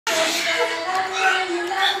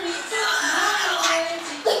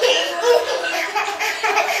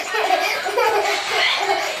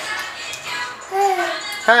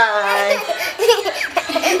Hi.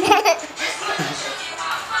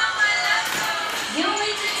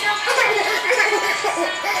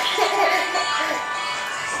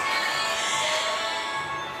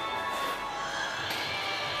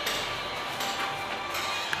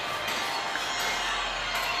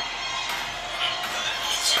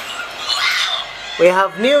 We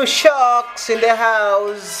have new sharks in the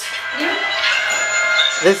house.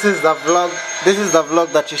 This is the vlog. This is the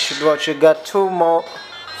vlog that you should watch. You got 2 more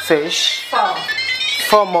fish.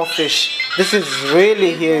 4 more fish. This is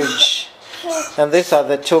really huge. And these are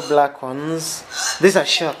the 2 black ones. These are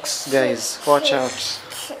sharks, guys. Watch out.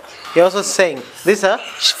 You're also saying these are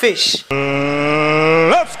fish.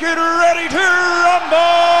 Let's get ready to rumble!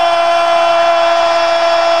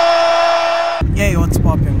 Hey, what's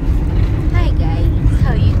popping? Hi guys,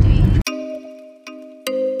 how you doing?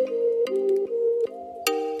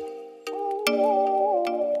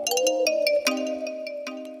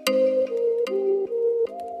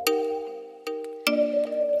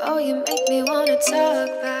 Oh, you make me wanna talk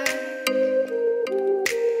back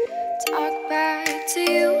to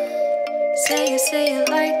you. Say it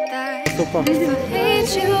like that. If I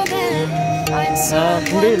hate you, then find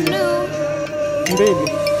someone new. Baby.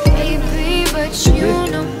 Baby, but you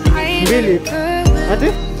know I ain't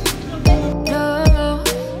perfect. No,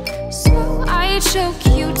 so I choke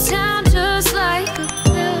you down just like a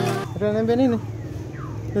pill.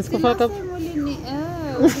 Let's go fuck up.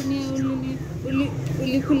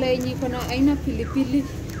 Ulikula yenye iko na aina pilipili,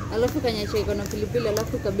 alafu kanyesha iko na pilipili,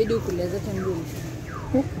 alafu kabidi ukule zote mbili.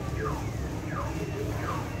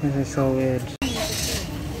 This is so weird.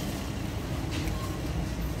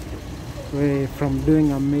 We're from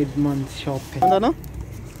doing a mid-month shopping. No?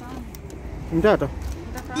 Mtoto?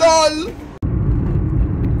 LOL!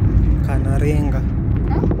 Kanaringa.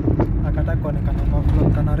 Akataka kuonekana kwa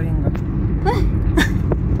vlog kanaringa.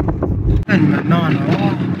 Menona.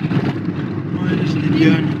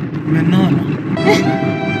 Menona.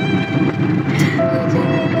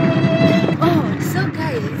 Oh, so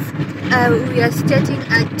guys, we are starting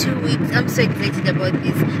a 2 weeks. I'm so excited about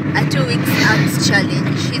this. A 2 weeks abs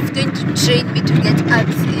challenge. She's going to train me to get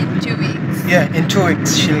abs in 2 weeks. Yeah, in 2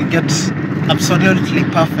 weeks she'll get absolutely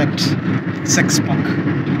perfect 6-pack.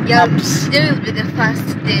 Yeah, abs. today will be the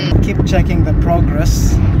first day. Keep checking the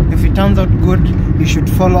progress. If it turns out good, you should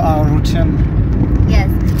follow our routine. Yes,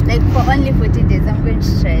 like for only 14 days, I'm going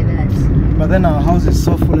to try that. But then our house is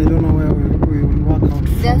so full, I don't know where we will work out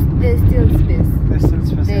from. There's still space. There's still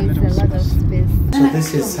space. There's a lot of space. So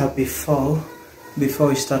this is her before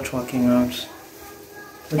we start working out.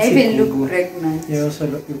 I even look pregnant. You also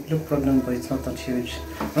look pregnant, but it's not that huge.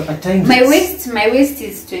 But at times my waist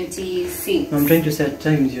is 26. I'm trying to say at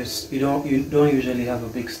times you don't usually have a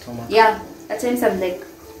big stomach. Yeah, at times I'm like.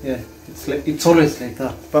 Yeah, it's always like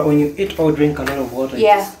that. But when you eat or drink a lot of water,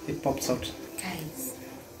 yeah, it pops out. Guys.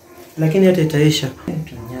 Lakini yote itaisha.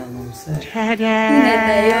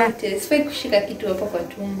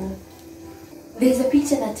 There's a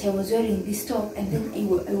picture that I was wearing this top and then I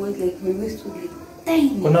was like, my waist was like tiny.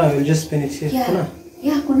 Kuna, you'll just pin it here. Yeah, Kuna.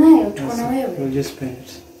 yeah, kunayo, tukona wewe. You'll just pin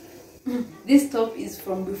it. This top is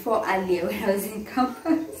from before earlier when I was in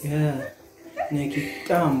campus. Yeah. Ni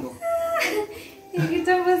kitambo. I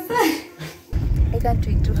can't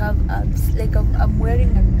wait to have abs. Like I'm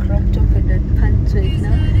wearing a crop top and a pants right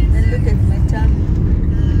now. And look at my tummy.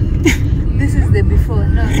 This is the before.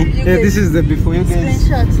 No, yeah, this is the before. You guys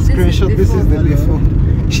screenshot. This is the before.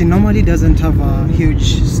 She normally doesn't have a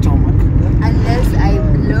huge stomach. Unless I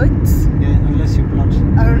bloat. Yeah, unless you bloat.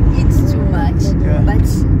 Or eat too much. Yeah. But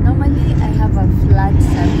normally I have a flat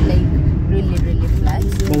tummy, like really flat.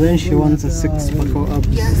 But then she wants a 6-pack of abs.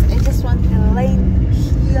 Yes, I just want a line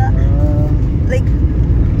here. Like,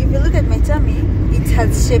 if you look at my tummy, it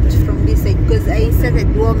has shaped from this side because I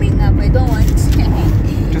started warming up. I don't want to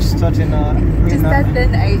start in a...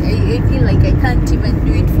 then I feel like I can't even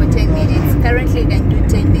do it for 10 minutes. Currently I can do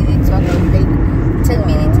 10 minutes workout, like 10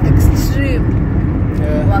 minutes extreme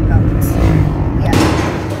workout. Yeah.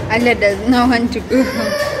 Allah does not want to go.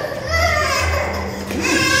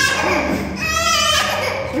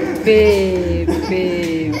 Babe.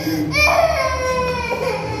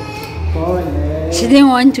 She didn't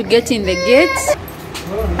want to get in the gates.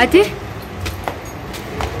 Ati?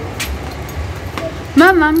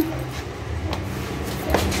 Mama.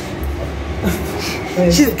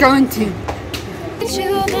 She's counting.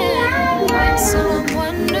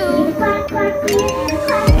 Someone new.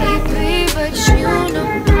 Baby, but you know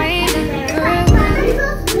I ain't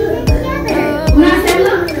perfect.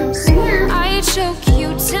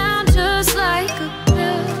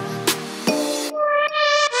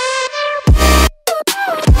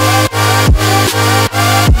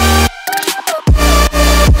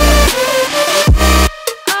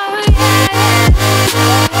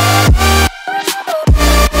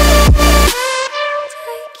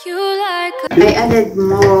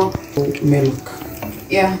 put milk.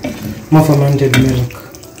 Yeah. More fermented milk.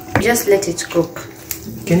 Just let it cook.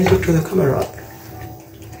 Can you look to the camera?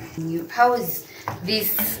 How is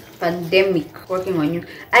this pandemic working on you?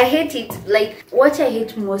 I hate it. Like, what I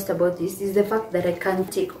hate most about this is the fact that I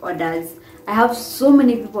can't take orders. I have so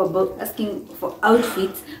many people asking for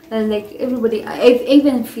outfits, and like everybody, I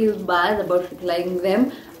even feel bad about replying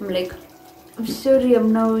them. I'm like, I'm sorry,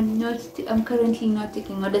 I'm currently not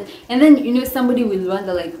taking orders. And then, you know, somebody will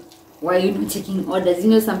wonder like, why are you not taking orders? You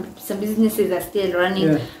know, some businesses are still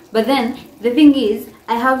running. Yeah. But then the thing is,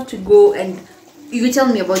 I have to go and you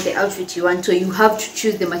tell me about the outfit you want, so you have to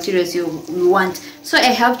choose the materials you want. So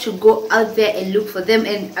I have to go out there and look for them,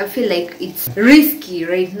 and I feel like it's risky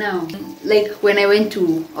right now. Like when I went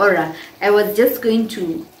to Aura, I was just going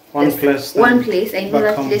to one place. I know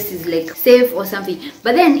that place is like safe or something,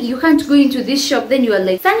 but then you can't go into this shop. Then you are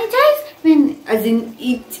like, sanitize. When, as in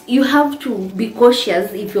it, you have to be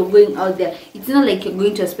cautious if you're going out there. It's not like you're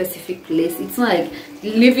going to a specific place. It's not like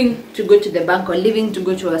leaving to go to the bank or leaving to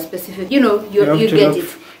go to a specific, you know, you get it.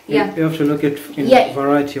 Yeah, you have to look at a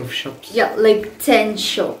variety of shops. Yeah, like 10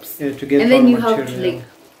 shops. Yeah, to get. And then you have to like,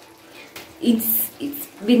 it's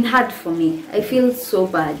been hard for me. I feel so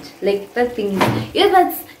bad. Like that thing is,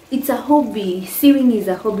 yeah, it's a hobby. Sewing is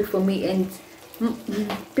a hobby for me, and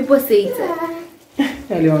people say it's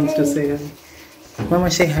Ali wants to say hi.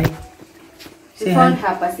 Mama, say hi. Say hi.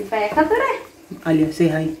 Alia, say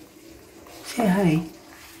hi. Say hi.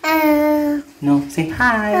 No, say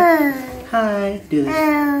hi. Hi. Do this.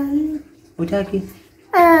 Utaki?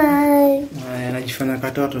 Anajifanya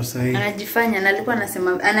katoto sasa hivi. Anajifanya na alikuwa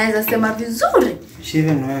anaweza sema vizuri. She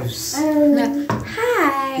even waves.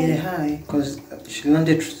 Hi. Yeah, hi. Because she learned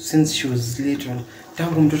it since she was little.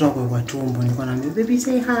 Tangu mtoto wako kwa tumbo nilikuwa naambia baby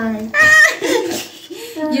say hi.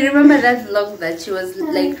 You remember that vlog that she was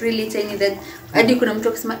like really tiny, that hadi kuna mtu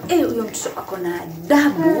akisema huyo mtoto ako na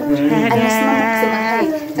adabu, anasimama kusema hi.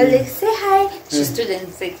 I like say hi. She stood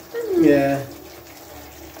and said yeah.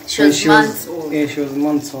 She was months old. Yeah, she was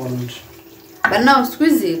months old. But now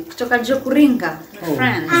squeezy kutoka jo kuringa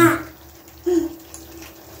friends.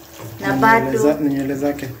 Na bado nywele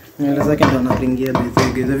zake ndo anaringia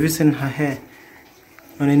bethege. Have you seen her hair?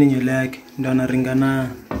 Oneni nywele yake ndo anaringa na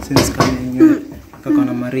since kama nywele kaka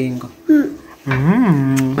na maringo.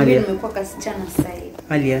 Alia nimekuwa kasichana sasa hivi.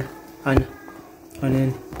 Alia ana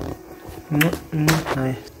oneni.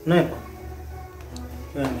 Hi. No.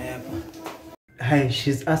 Hi,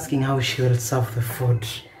 she's asking how she will serve the food.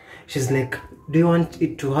 She's like, do you want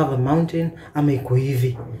it to have a mountain ama iko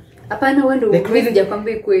hivi? Hapana, wewe ndio ukija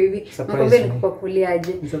kwambia iko hivi. Nakwambia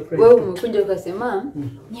nikupakuliaje. Wewe umekuja ukasema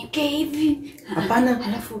nyeke hivi. Hapana,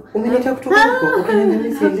 alafu umeleta kutoka huko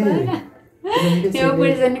ukaniambia sielewi.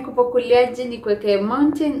 Niuliza nikupakuliaje, nikuweke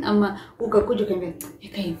mountain ama ukakuja ukaniambia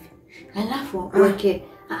nyeka hivi. Alafu uweke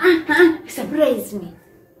surprise me.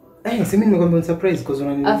 Si mimi nimekwambia surprise because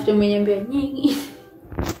unaniambia. After umeniambia nyingi.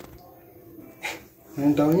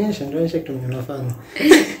 Nitaonyesha kitu ninafanya.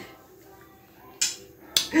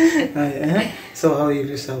 So how will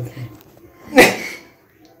you serve me?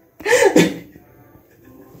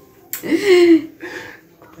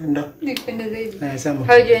 How do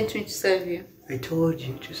you want me to serve you? I told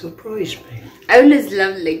you to surprise me. I always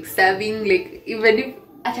love like serving, like even if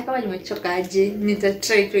hata kama nimechoka aje, nita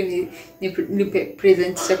try to ni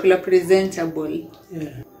present chakula presentable.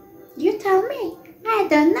 Yeah. You tell me. I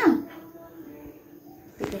don't know.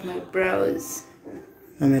 Look at my brows.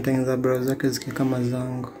 Ametengeneza brows zake ziki kama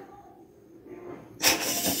zangu.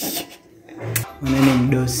 Maneno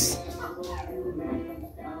mdosi.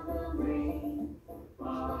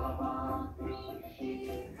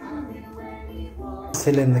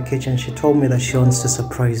 Still in the kitchen, she told me that she wants to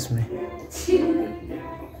surprise me.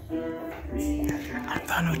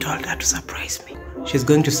 Alvano told her to surprise me. She's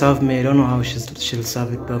going to serve me. I don't know how she'll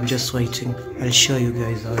serve it, but I'm just waiting. I'll show you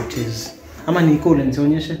guys how it is. Ama nikule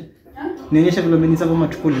nionyeshe? Nionyeshe vile meniserve ama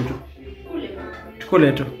tukule tu?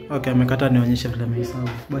 Tukule tu. Okay, amekataa nionyeshe vile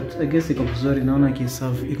meniserve. But I guess iko vizuri, naona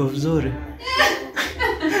kiserve. Iko vizuri.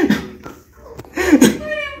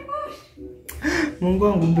 Mungu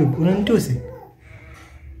wangu mbona unanitusi?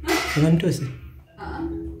 Unanitusi?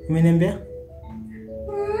 Umeniambia?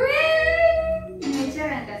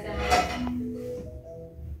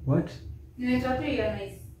 What?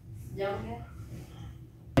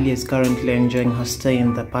 Ellie is currently enjoying her stay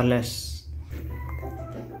in the palace.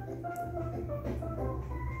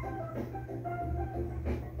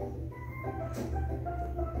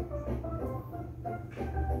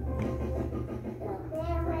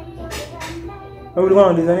 Ulikuwa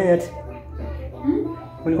unauliza nini ati?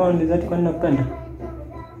 Ulikuwa unauliza ati kwa nini nakupenda?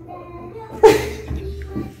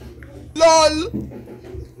 LOL.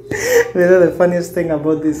 You know, the funniest thing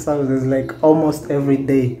about this house is like almost every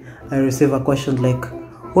day I receive a question like,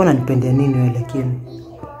 unanipendea nini wewe lakini?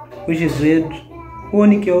 Which is weird.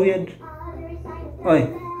 Uonikiwa weird. Oi.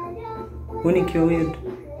 Uonikiwa weird.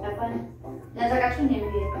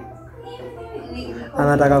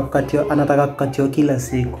 Anataka kukatio kila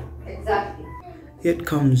siku. Exactly. It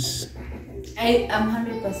comes. I am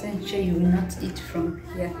 100% sure you will not eat from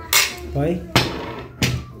here. Why?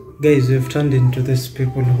 Guys, we've turned into these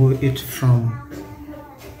people who eat from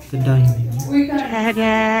the dining. We can't.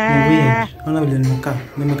 Weird. Ona vile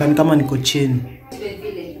nimekaa ni kama niko chini.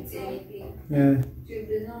 Yeah.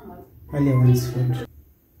 Alia wants food.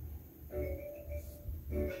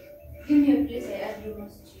 Give me a place I add you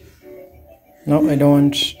most cheese. No, I don't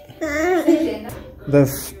want.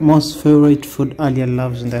 The most favorite food Alia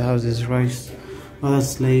loves in the house is rice. Oh,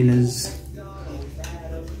 that's Layla's.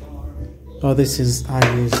 Oh, this is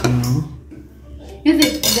Alia's now.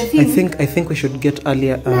 The thing. I think we should get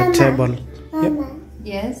Alia a table. Yep.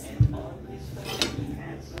 Yes.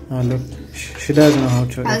 Oh look, she does know how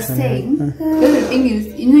to. I was saying, the thing is,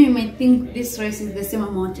 you know, you might think this rice is the same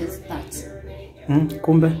amount as that.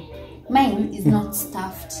 Kumbe. Mine is not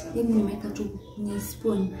stuffed. Then you make a two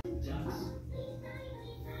spoon.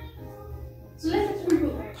 So let's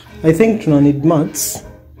remove. I think we need mats.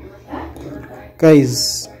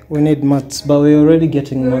 Guys, we need mats, but we're already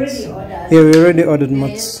getting mats. Yeah, we already ordered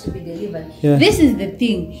mats. To be delivered. Yeah. This is the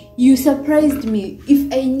thing. You surprised me.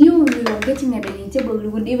 If I knew we were getting a dining table, we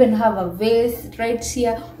would even have a vase right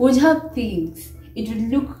here. We would have things. It would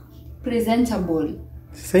look presentable.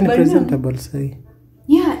 Say presentable, say.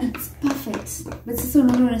 Yeah, it's perfect. But it's so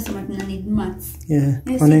not need mats. Yeah,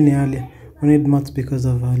 Yes. we need mats because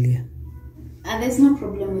of Alia. And there's no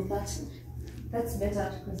problem with that. That's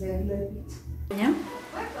better because I love it. Yeah?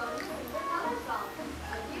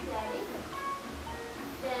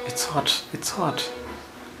 It's hot. It's hot.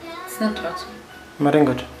 It's not hot.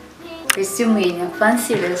 Maringot. Presume we're in a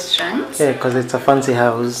fancy restaurant. Yeah, because it's a fancy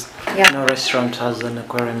house. Yeah. No restaurant has an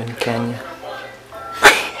aquarium in Kenya.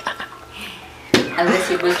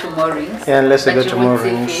 Unless you go to Maureen's. Yeah, unless you but go to won't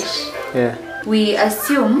see Maureen's. fish. Yeah. We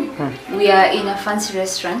assume we are in a fancy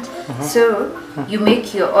restaurant. So you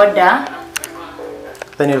make your order.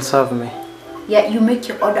 Then you'll serve me. Yeah, you make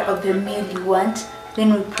your order of the meal you want.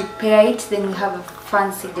 Then we prepare it. Then we have a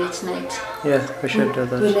fancy date night. Yeah, we should do We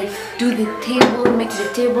that. like do the table, make the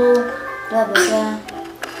table, blah blah blah,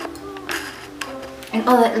 and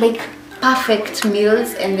all that, like perfect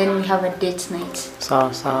meals, and then we have a date night.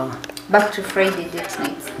 Sawa. Back to Friday date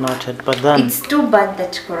night. Noted. But then It's too bad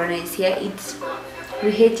that Corona is here.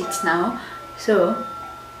 We hate it now, so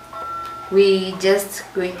we just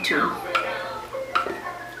going to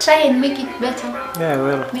try and make it better. yeah, I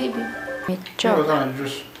will. Maybe. Yeah,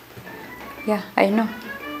 Yeah, I know.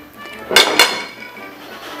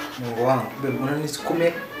 Mungu wangu, babe,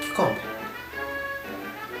 unanisukumia kikombe.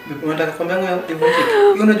 Babe, unataka kikombe yangu ivunjike.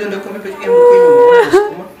 Hiyo unajua ndio kikombe pekee yangu kwenye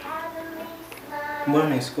unasukuma. Mbona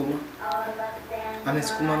unaisukuma?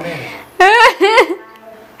 Amesukuma mimi.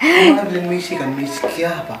 Mbona vile nimeshikia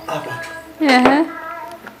hapa tu.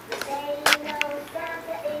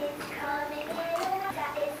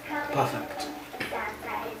 Perfect.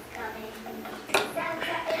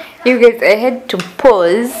 You guys, I had to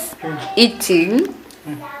pause eating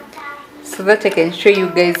so that I can show you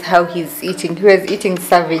guys how he's eating. He was eating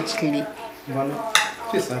savagely. Mbona?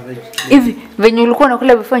 Si savage. Hivi venye ulikuwa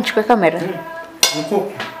unakula before nichukue kamera?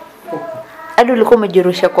 Mkuku. Hadi ulikuwa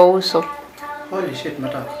umejirusha kwa uso. Holy shit,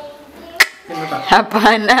 mataka.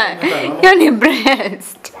 Hapana. Hiyo ni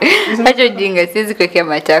breast. Acha ujinga, siwezi kuwekea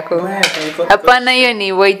matako. Hapana, hiyo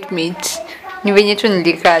ni white meat. Ni venye tu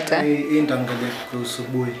nilikata. Hii nitaangalia kwa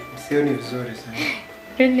asubuhi. Sioni vizuri sana.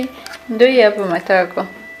 Really? Ndio hii hapa matako.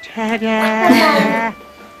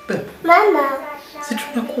 Mama. Si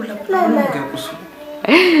tunakula pamoja kusu.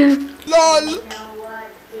 LOL.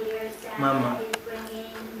 Mama.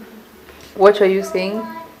 What were you saying?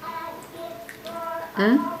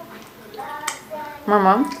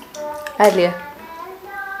 Mama? Alia.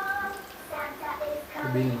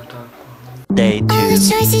 Kubini matako. Day 2. All the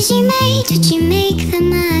choices you made, did you make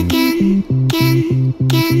them again?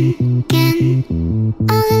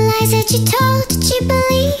 All the lies that you told, did you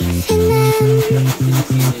believe in them?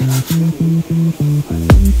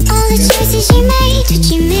 All the choices you made, did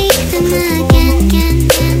you make them again?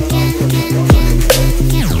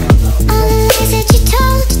 All the lies that you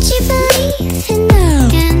told, did you believe in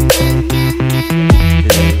them?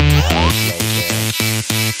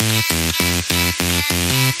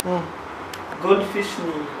 Goldfish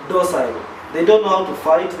ni docile. They don't know how to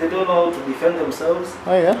fight, they don't know how to defend themselves.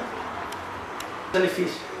 Oh yeah?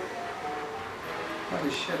 Jellyfish.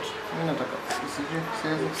 Holy shit. Mimi nataka sijui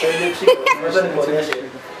siwezi. Naweza nikuonyeshe.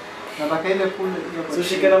 Nataka ile pool hiyo.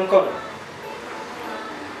 Ushike na mkono.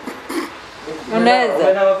 Unaweza.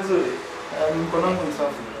 Unaelewa vizuri. Mkono wangu ni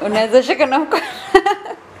safi. Unaweza shika na mkono.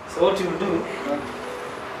 So what you do?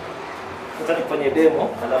 Nataka nifanye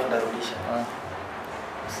demo alafu ndarudisha.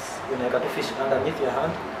 Unaweka tu fish underneath your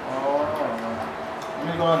hand.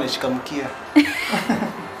 Mimi kama nashika mkia.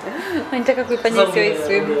 Unataka kuifanya isiwe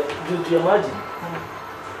swim. Juu ya maji.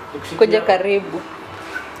 Kuja karibu.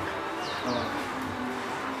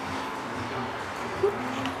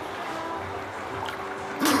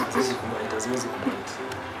 Sisi kumaita, siwezi kumaita.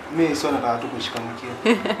 Mimi sio nataka tu kushika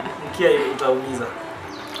mkia. Mkia utaumiza.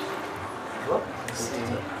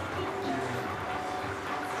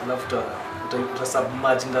 Alafu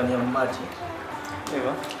utasubmerge ndani ya maji.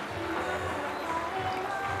 Hivyo.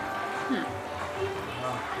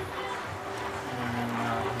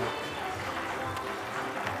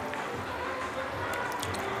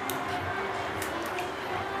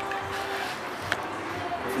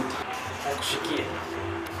 Nakushikia.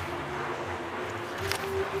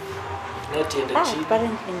 Neti ende chini.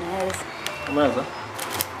 Apparently naweza. Umeanza?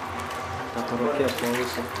 Tatorokea kwa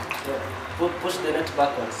uso. Push the net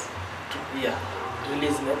backwards. Yeah.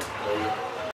 Release net.